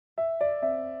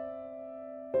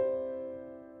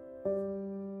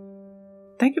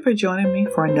Thank you for joining me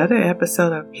for another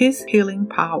episode of His Healing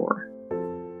Power.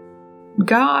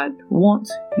 God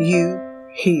wants you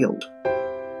healed.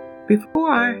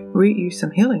 Before I read you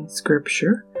some healing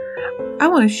scripture, I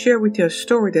want to share with you a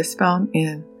story that's found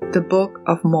in the book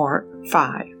of Mark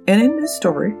 5. And in this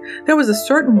story, there was a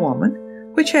certain woman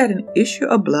which had an issue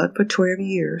of blood for 12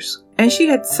 years. And she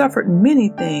had suffered many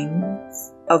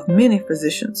things of many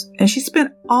physicians. And she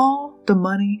spent all the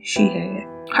money she had.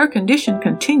 Her condition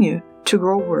continued to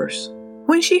grow worse.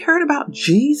 When she heard about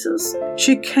Jesus,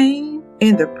 she came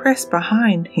in the press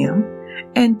behind him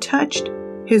and touched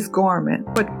his garment.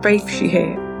 What faith she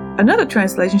had. Another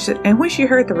translation said, and when she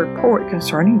heard the report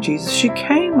concerning Jesus, she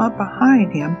came up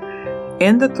behind him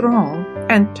in the throng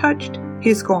and touched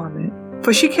his garment.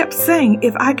 For she kept saying,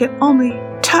 if I can only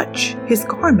touch his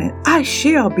garment, I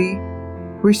shall be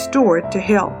restored to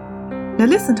health. Now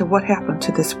listen to what happened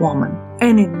to this woman.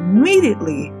 And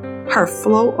immediately her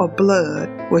flow of blood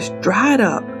was dried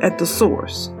up at the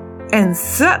source. And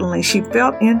suddenly she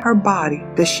felt in her body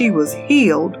that she was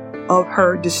healed of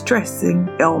her distressing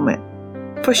ailment.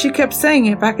 For she kept saying,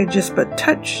 if I could just but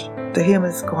touch the hem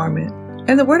of his garment.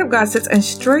 And the word of God says, and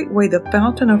straightway the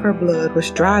fountain of her blood was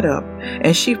dried up,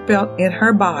 and she felt in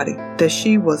her body that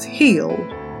she was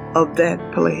healed of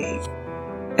that plague.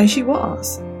 And she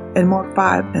was. In Mark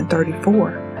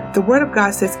 5:34. The word of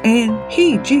God says, and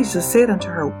he, Jesus, said unto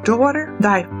her, daughter,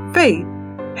 thy faith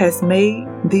has made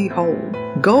thee whole.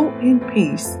 Go in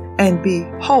peace and be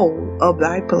whole of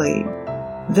thy plague.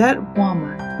 That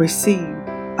woman received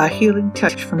a healing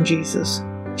touch from Jesus.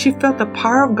 She felt the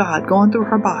power of God going through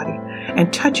her body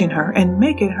and touching her and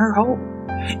making her whole.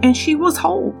 And she was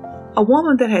whole. A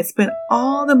woman that had spent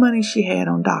all the money she had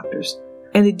on doctors,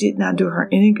 and it did not do her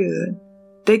any good.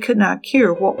 They could not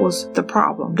cure what was the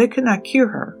problem. They could not cure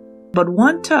her. But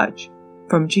one touch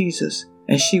from Jesus,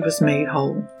 and she was made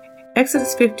whole.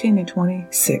 Exodus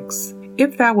 15:26.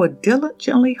 If thou wilt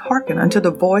diligently hearken unto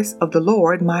the voice of the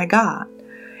Lord my God,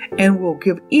 and will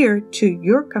give ear to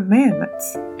your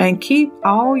commandments, and keep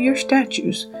all your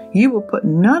statutes, you will put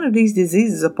none of these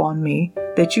diseases upon me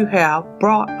that you have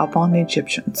brought upon the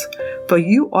Egyptians. For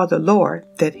you are the Lord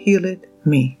that healeth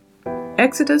me.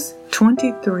 Exodus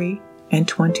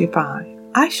 23:25.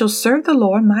 I shall serve the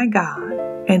Lord my God,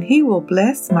 and he will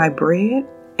bless my bread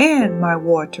and my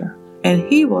water, and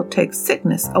he will take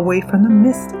sickness away from the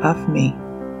midst of me.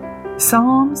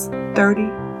 Psalms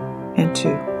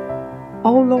 30:2.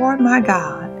 O Lord my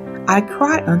God, I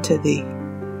cry unto thee,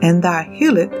 and thou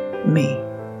healest me.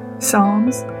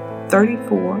 Psalms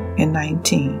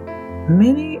 34:19.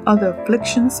 Many are the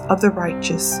afflictions of the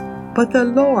righteous, but the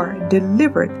Lord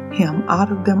delivered him out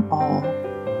of them all.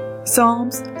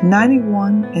 Psalms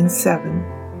 91:7.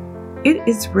 It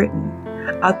is written,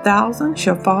 1,000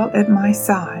 shall fall at my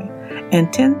side,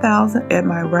 and 10,000 at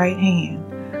my right hand,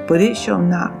 but it shall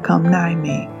not come nigh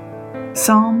me.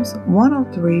 Psalms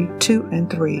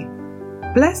 103:2-3.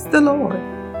 Bless the Lord,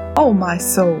 O my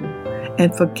soul,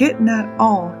 and forget not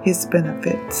all his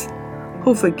benefits,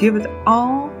 who forgiveth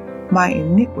all my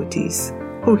iniquities,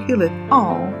 who healeth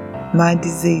all my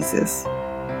diseases.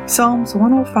 Psalms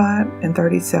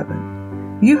 105:37.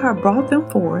 You have brought them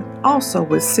forth also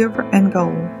with silver and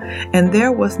gold, and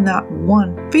there was not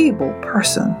one feeble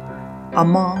person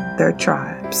among their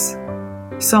tribes.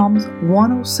 Psalms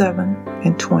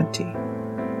 107:20.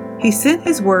 He sent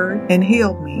his word and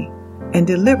healed me and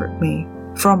delivered me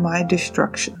from my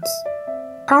destructions.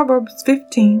 Proverbs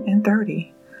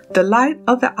 15:30. The light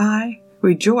of the eye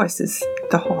rejoices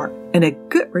the heart, and a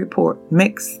good report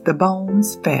makes the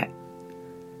bones fat.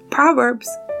 Proverbs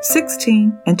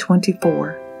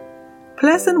 16:24.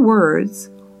 Pleasant words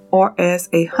are as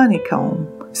a honeycomb,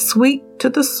 sweet to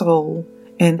the soul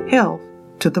and health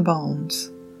to the bones.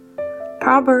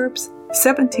 Proverbs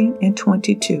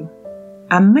 17:22.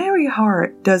 A merry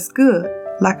heart does good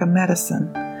like a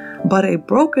medicine, but a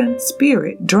broken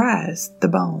spirit dries the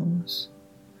bones.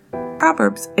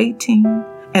 Proverbs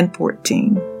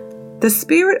 18:14. The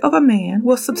spirit of a man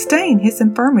will sustain his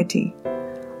infirmity,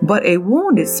 but a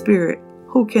wounded spirit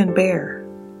who can bear?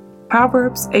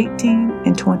 Proverbs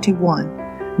 18:21.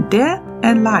 Death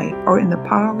and life are in the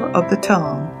power of the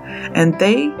tongue, and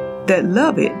they that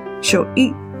love it shall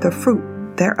eat the fruit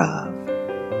thereof.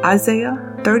 Isaiah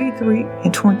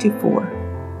 33:24.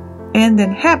 And the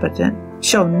inhabitant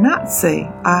shall not say,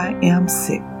 I am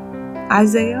sick.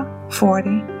 Isaiah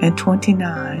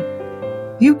 40:29.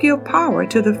 You give power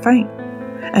to the faint,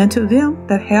 and to them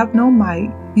that have no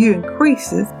might you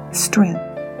increaseth strength.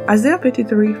 Isaiah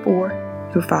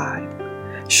 53:4-5.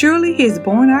 Surely he has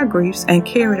borne our griefs and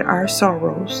carried our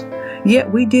sorrows.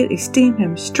 Yet we did esteem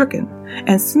him stricken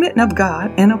and smitten of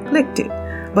God and afflicted.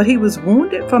 But he was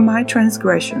wounded for my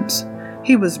transgressions.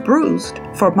 He was bruised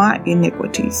for my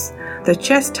iniquities. The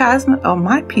chastisement of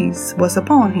my peace was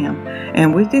upon him,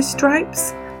 and with his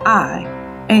stripes I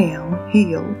am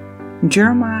healed.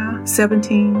 Jeremiah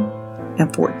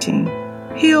 17:14.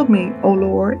 Heal me, O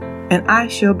Lord, and I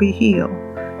shall be healed.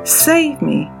 Save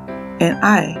me, and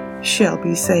I shall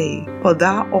be saved, for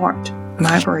thou art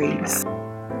my praise.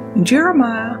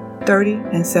 Jeremiah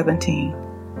 30:17.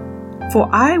 For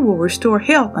I will restore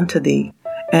health unto thee,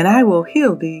 and I will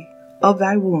heal thee of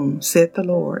thy wounds, saith the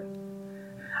Lord.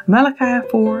 Malachi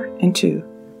 4:2.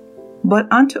 But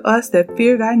unto us that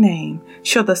fear thy name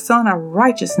shall the Son of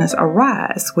Righteousness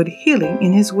arise with healing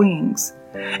in his wings,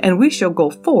 and we shall go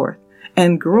forth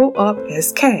and grow up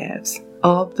as calves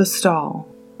of the stall.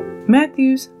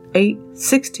 Matthew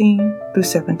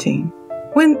 8:16-17.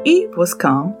 When Eve was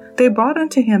come, they brought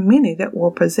unto him many that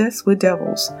were possessed with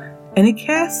devils, and he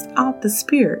cast out the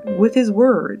spirit with his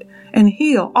word, and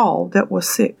healed all that were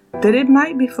sick, that it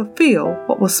might be fulfilled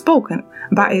what was spoken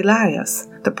by Elias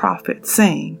the prophet,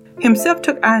 saying, Himself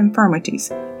took our infirmities,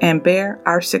 and bare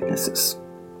our sicknesses.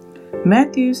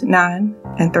 Matthew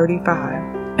 9:35.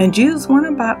 And Jesus went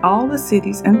about all the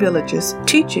cities and villages,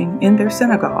 teaching in their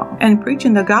synagogue, and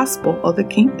preaching the gospel of the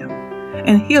kingdom,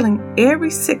 and healing every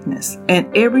sickness and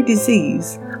every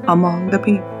disease among the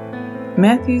people.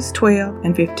 Matthew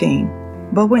 12:15.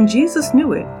 But when Jesus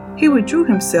knew it, he withdrew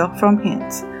himself from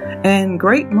hence, and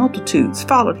great multitudes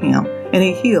followed him, and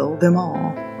he healed them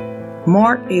all.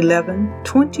 Mark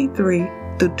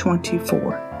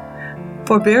 11:23-24.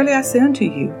 For verily I say unto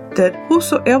you, that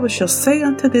whosoever shall say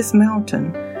unto this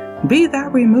mountain, Be thou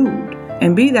removed,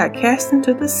 and be thou cast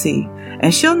into the sea,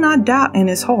 and shall not doubt in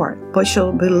his heart, but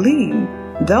shall believe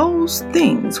those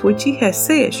things which he has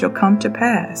said shall come to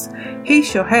pass, he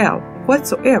shall have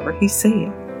whatsoever he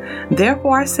saith.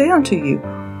 Therefore I say unto you,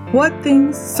 what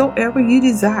things soever you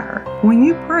desire, when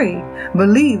you pray,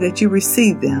 believe that you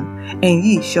receive them, and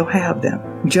ye shall have them.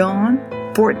 John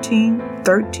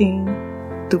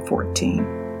 14:13-14.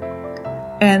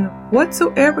 And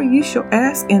whatsoever you shall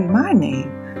ask in my name,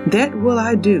 that will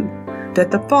I do,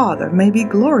 that the Father may be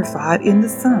glorified in the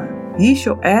Son. Ye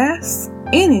shall ask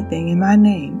anything in my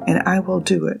name, and I will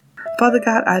do it. Father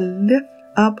God, I lift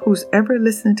up who's ever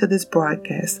listening to this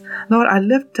broadcast. Lord, I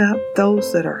lift up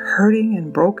those that are hurting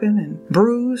and broken and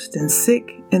bruised and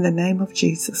sick in the name of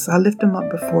Jesus. I lift them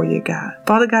up before you, God.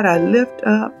 Father God, I lift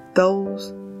up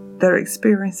those that are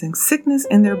experiencing sickness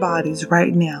in their bodies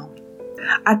right now.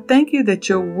 I thank you that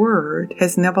your word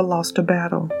has never lost a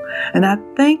battle. And I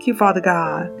thank you, Father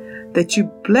God, that you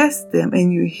bless them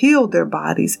and you heal their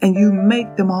bodies and you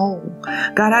make them whole.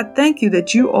 God, I thank you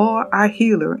that you are our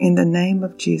healer in the name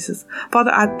of Jesus.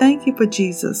 Father, I thank you for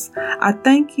Jesus. I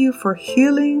thank you for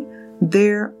healing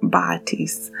their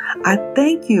bodies. I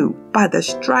thank you by the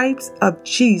stripes of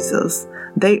Jesus,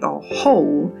 they are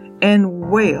whole and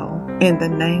well in the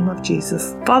name of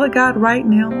Jesus. Father God, right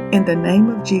now, in the name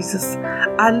of Jesus,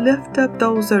 I lift up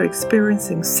those that are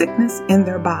experiencing sickness in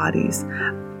their bodies,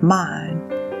 mind,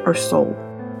 or soul.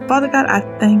 Father God, I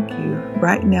thank you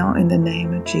right now in the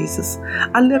name of Jesus.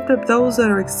 I lift up those that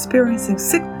are experiencing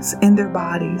sickness in their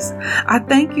bodies. I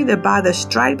thank you that by the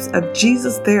stripes of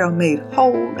Jesus they are made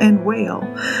whole and well.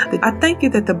 I thank you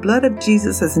that the blood of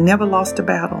Jesus has never lost a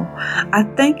battle. I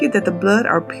thank you that the blood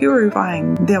are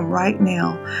purifying them right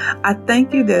now. I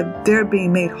thank you that they're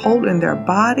being made whole in their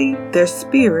body, their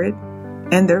spirit,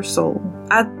 and their soul.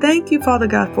 I thank you, Father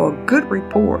God, for a good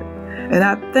report. And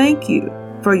I thank you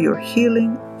for your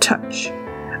healing touch.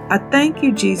 I thank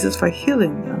you, Jesus, for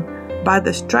healing them. By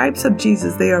the stripes of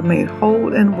Jesus, they are made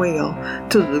whole and well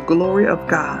to the glory of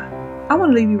God. I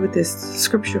want to leave you with this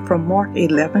scripture from Mark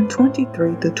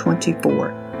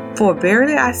 11:23-24. For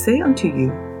verily I say unto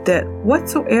you, that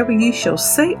whatsoever ye shall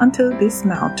say unto this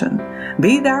mountain,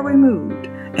 Be thou removed,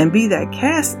 and be thou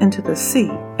cast into the sea,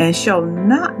 and shall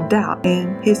not doubt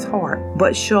in his heart,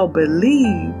 but shall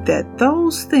believe that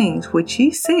those things which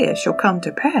he said shall come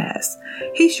to pass,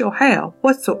 he shall have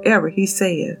whatsoever he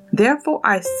saith. Therefore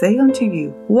I say unto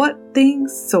you, what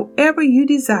things soever you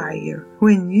desire,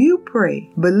 when you pray,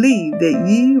 believe that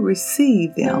ye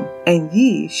receive them, and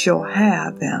ye shall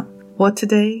have them. Well,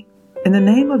 today, in the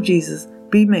name of Jesus,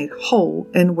 be made whole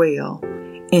and well.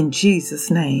 In Jesus'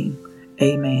 name,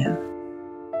 amen.